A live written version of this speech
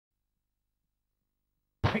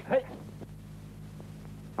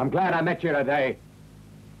I'm glad I met you today.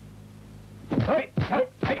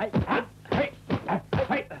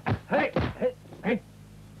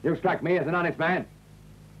 You strike me as an honest man.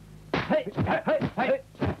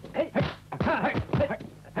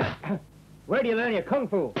 Where do you learn your kung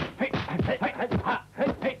fu?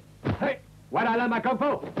 Where'd I learn my kung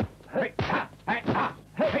fu?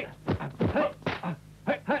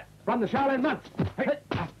 From the Shaolin monks.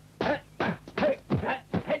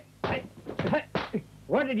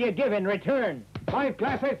 What did you give in return? 5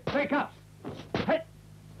 classes, 3 cups.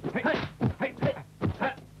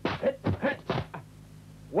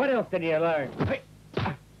 What else did you learn?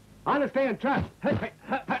 Honesty and trust.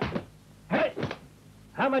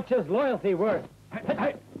 How much is loyalty worth?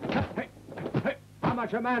 How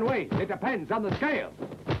much a man weighs, it depends on the scale.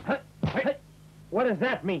 What does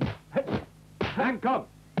that mean? Bangkok,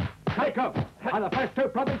 Kaiko are the first 2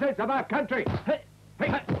 provinces of our country.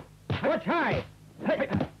 What's high?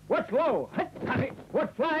 What's low?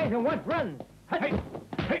 What flies and what runs?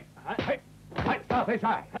 South is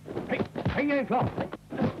high. Ping and claw.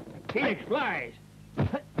 Phoenix flies.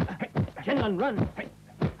 Ching runs.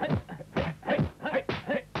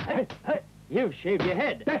 You've shaved your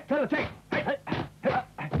head. Death to the Ching.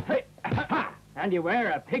 And you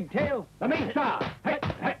wear a pigtail? The main star.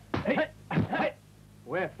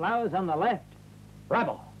 Wear flowers on the left.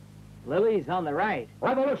 Rebel. Lilies on the right.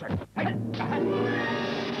 Revolution.4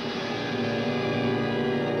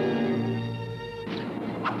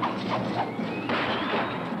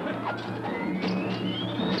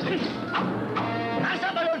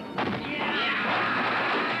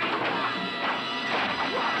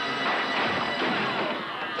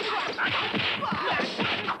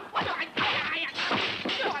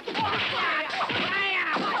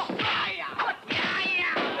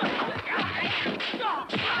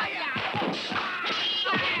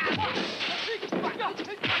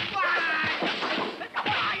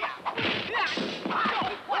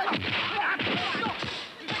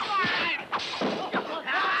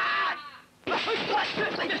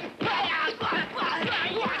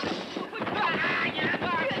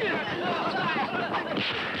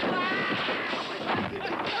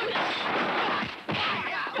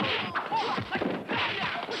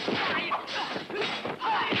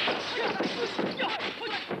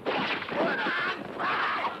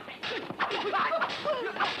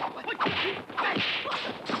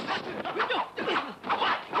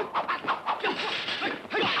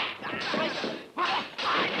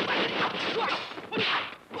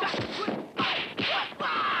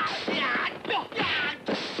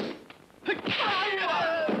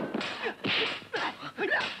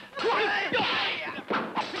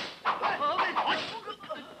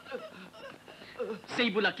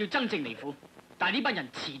半日叫真正離譜，但係呢班人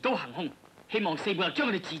持刀行兇，希望4半日將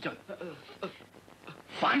佢哋治罪。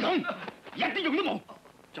反恐一啲用都冇，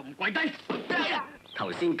仲唔跪低？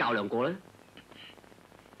頭先較量過啦。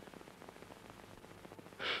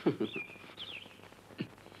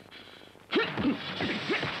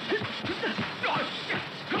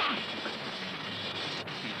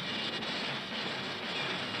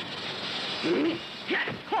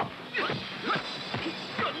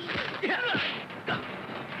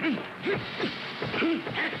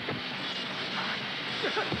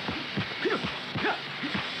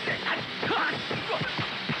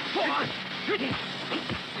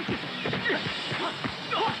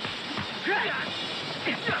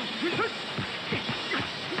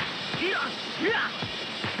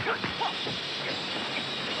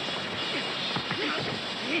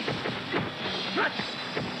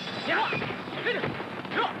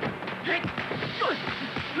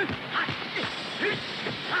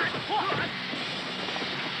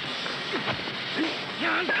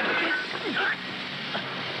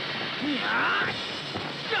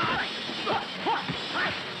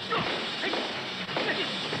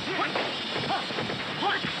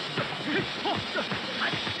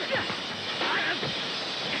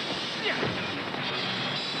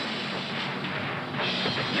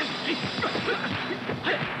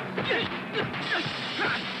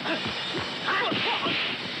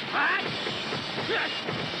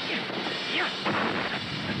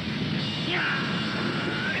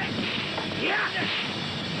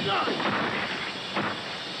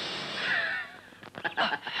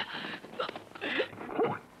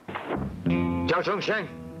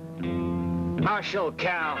Martial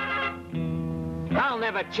cow. I'll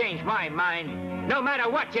never change my mind, no matter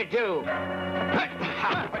what you do.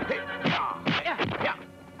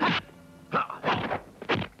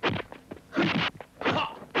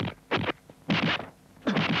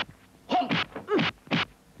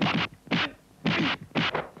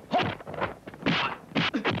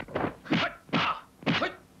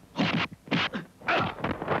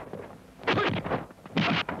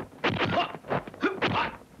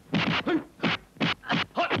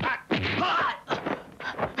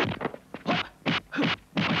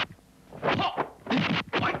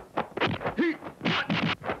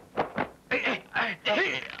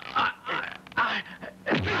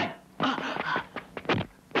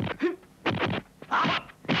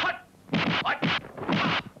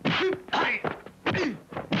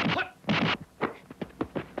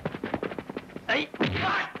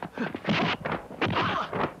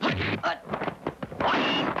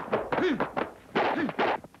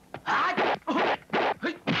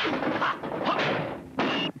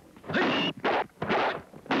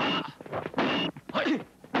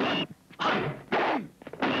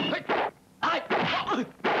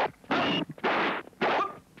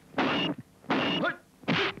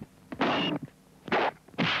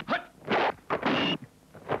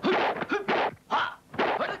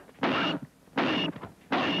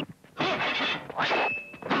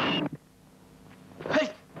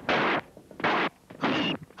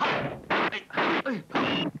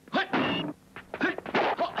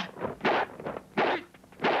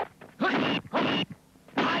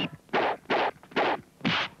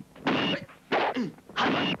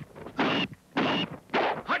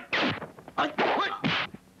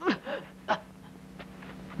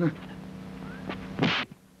 Hey,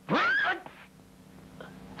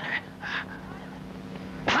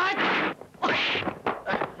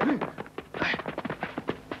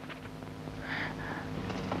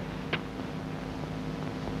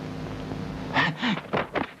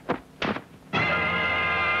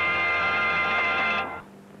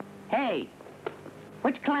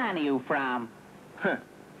 which clan are you from?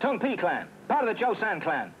 Tung Pi clan, part of the Joseon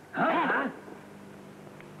clan. Huh?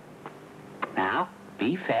 Now,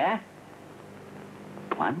 be fair.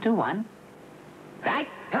 1 to 1. Right?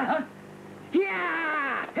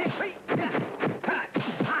 Yeah!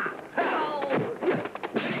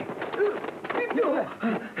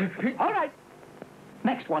 All right.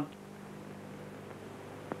 Next one.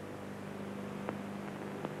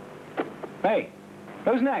 Hey,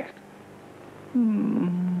 who's next?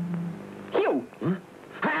 You.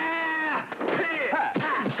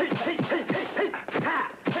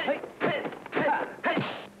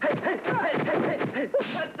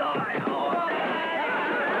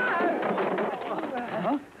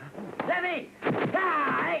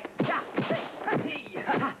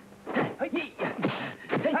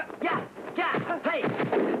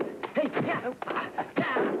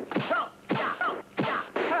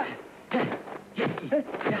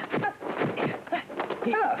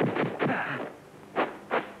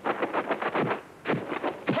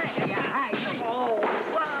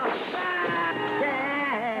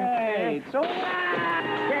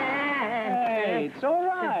 It's all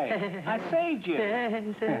right. I saved you.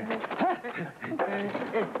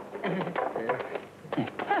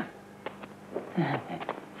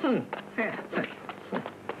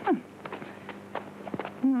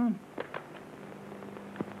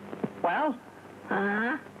 Well?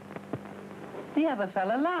 The other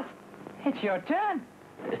fella lost. It's your turn.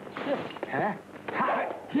 Huh?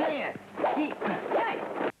 Here.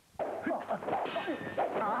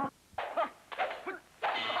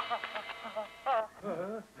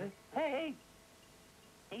 Hey.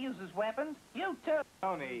 He uses weapons. You too.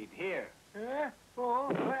 No need. Here. Here. Go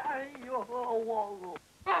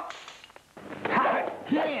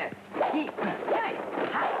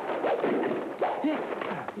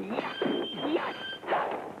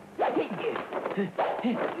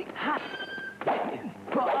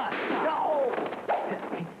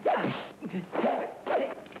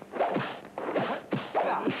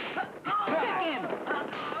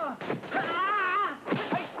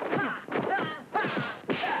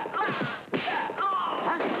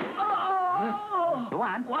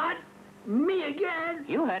on. What? Me again?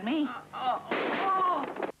 You heard me.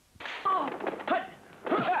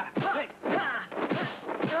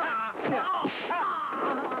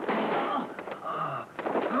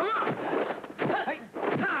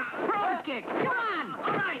 Frog kick. Come on.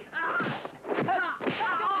 All right. Huh?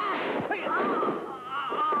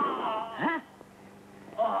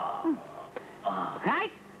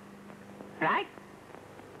 Right? Right?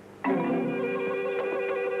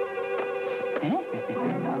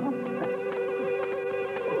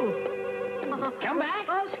 Come back.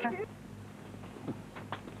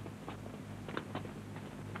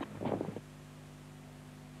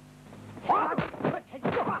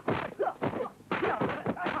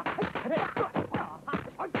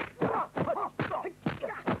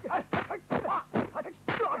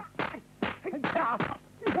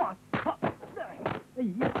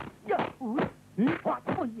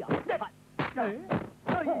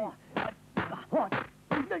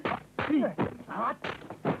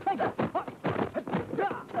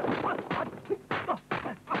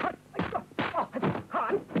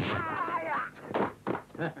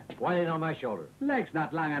 One in on my shoulder. Leg's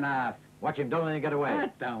not long enough. Watch him, don't let him get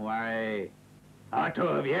away. Don't worry. Two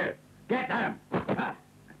of you. Get them.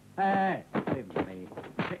 Hey, leave me.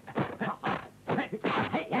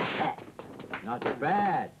 Not too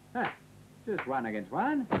bad. Just 1 against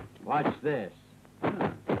 1. Watch this.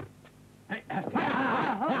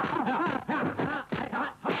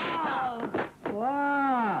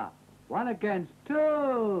 Wow. 1 against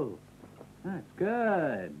 2. That's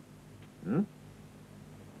good.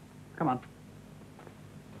 Come on.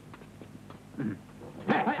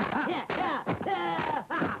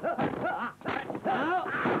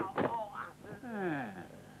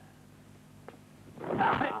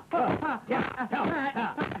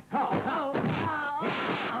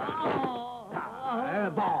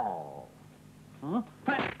 Ball. Huh?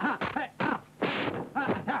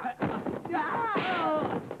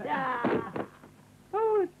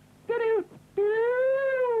 Oh,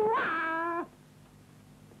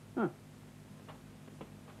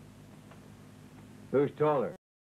 who's taller?